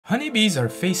Honeybees are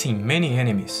facing many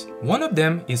enemies. One of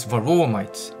them is Varroa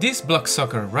mites, this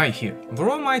bloodsucker right here.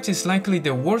 Varroa mites is likely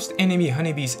the worst enemy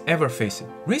honeybees ever faced.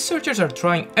 Researchers are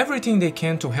trying everything they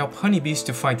can to help honeybees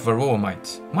to fight Varroa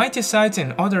mites. Miticides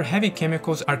and other heavy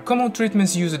chemicals are common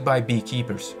treatments used by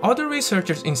beekeepers. Other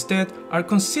researchers instead are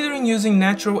considering using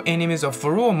natural enemies of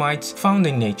Varroa mites found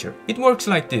in nature. It works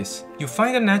like this. You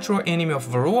find a natural enemy of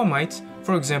Varroa mites,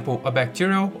 for example, a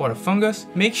bacterial or a fungus,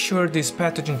 make sure this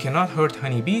pathogen cannot hurt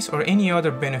honeybees or any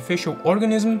other beneficial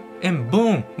organism, and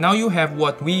boom! Now you have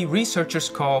what we researchers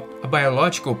call a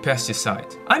biological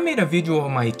pesticide. I made a video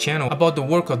on my channel about the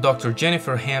work of Dr.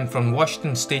 Jennifer Hand from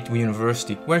Washington State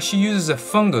University, where she uses a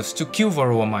fungus to kill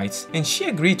Varroa mites, and she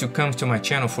agreed to come to my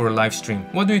channel for a live stream.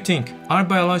 What do you think? Are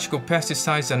biological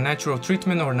pesticides a natural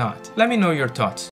treatment or not? Let me know your thoughts.